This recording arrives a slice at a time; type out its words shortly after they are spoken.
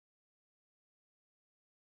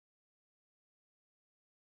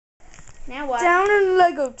Now what? Down in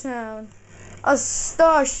Lego Town, a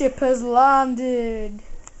starship has landed.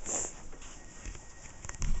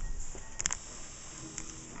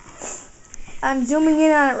 I'm zooming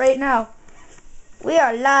in on it right now. We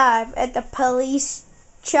are live at the police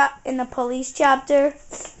chopper,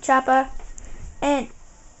 and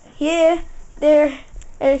here they're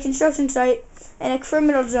at a construction site in a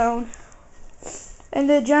criminal zone. And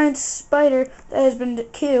the giant spider that has been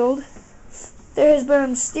killed, there has been a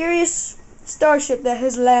mysterious starship that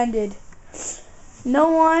has landed.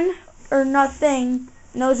 No one or nothing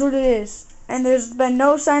knows what it is, and there's been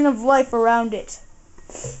no sign of life around it.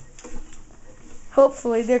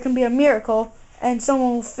 Hopefully there can be a miracle and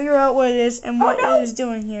someone will figure out what it is and what it is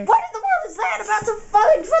doing here. What in the world is that about to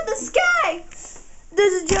fall from the sky?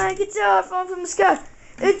 There's a giant guitar falling from the sky.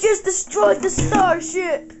 It just destroyed the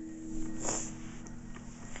starship.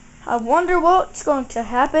 I wonder what's going to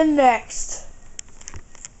happen next.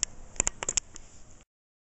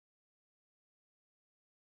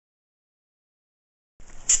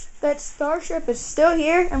 That starship is still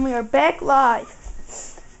here, and we are back live.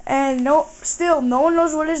 And still no one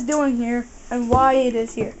knows what it's doing here and why it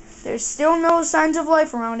is here. There's still no signs of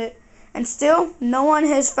life around it, and still no one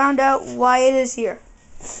has found out why it is here.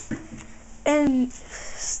 And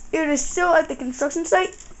it is still at the construction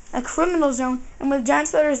site, a criminal zone, and where the giant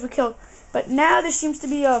spiders were killed. But now there seems to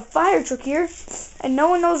be a fire truck here, and no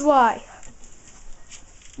one knows why.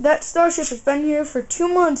 That starship has been here for 2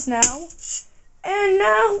 months now, and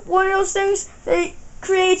now one of those things that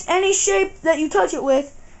creates any shape that you touch it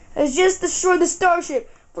with has just destroyed the starship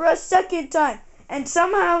for a second time, and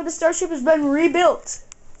somehow the starship has been rebuilt.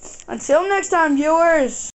 Until next time,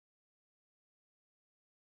 viewers.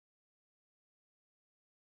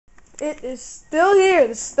 It is still here.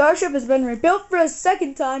 The starship has been rebuilt for a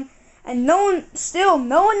second time, and no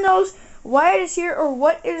one knows why it is here or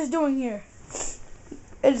what it is doing here.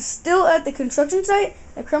 It is still at the construction site,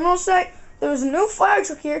 the criminal site. There was a new fire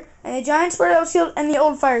truck here, and a giant spider that was killed, and the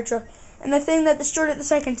old fire truck, and the thing that destroyed it the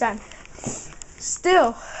second time.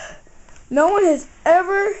 Still, no one has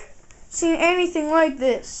ever seen anything like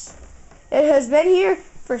this. It has been here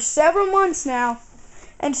for several months now,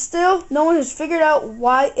 and still no one has figured out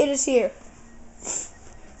why it is here.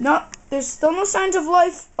 There's still no signs of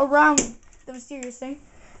life around the mysterious thing.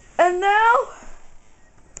 And now,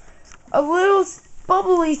 a little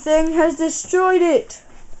bubbly thing has destroyed it.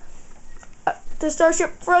 The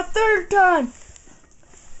starship for a third time.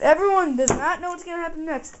 Everyone does not know what's going to happen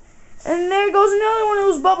next. And there goes another one of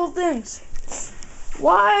those bubble things.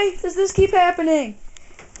 Why does this keep happening?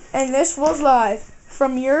 And this was live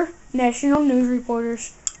from your national news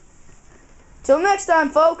reporters. Till next time,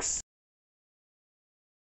 folks.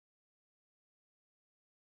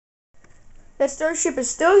 That starship is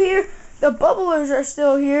still here. The bubblers are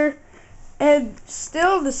still here. And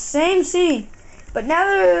still the same scene. But now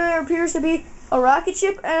there appears to be a rocket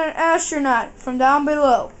ship and an astronaut from down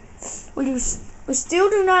below. We still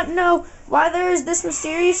do not know why there is this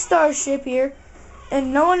mysterious starship here,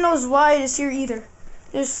 and no one knows why it is here either.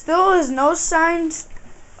 There still is no signs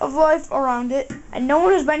of life around it, and no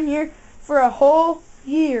one has been here for a whole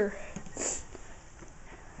year.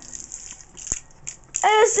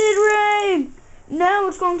 Acid rain! Now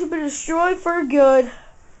it's going to be destroyed for good.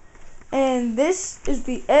 And this is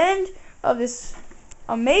the end of this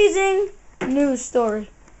amazing news story.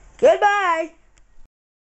 Goodbye.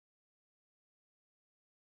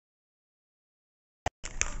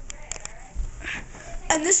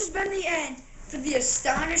 And this has been the end for the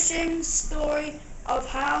astonishing story of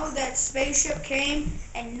how that spaceship came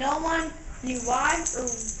and no one knew why or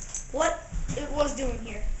what it was doing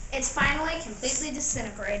here. It's finally completely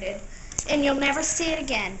disintegrated, and you'll never see it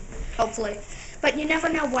again, hopefully. But you never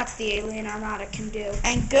know what the alien armada can do.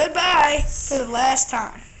 And goodbye for the last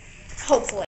time. Hopefully.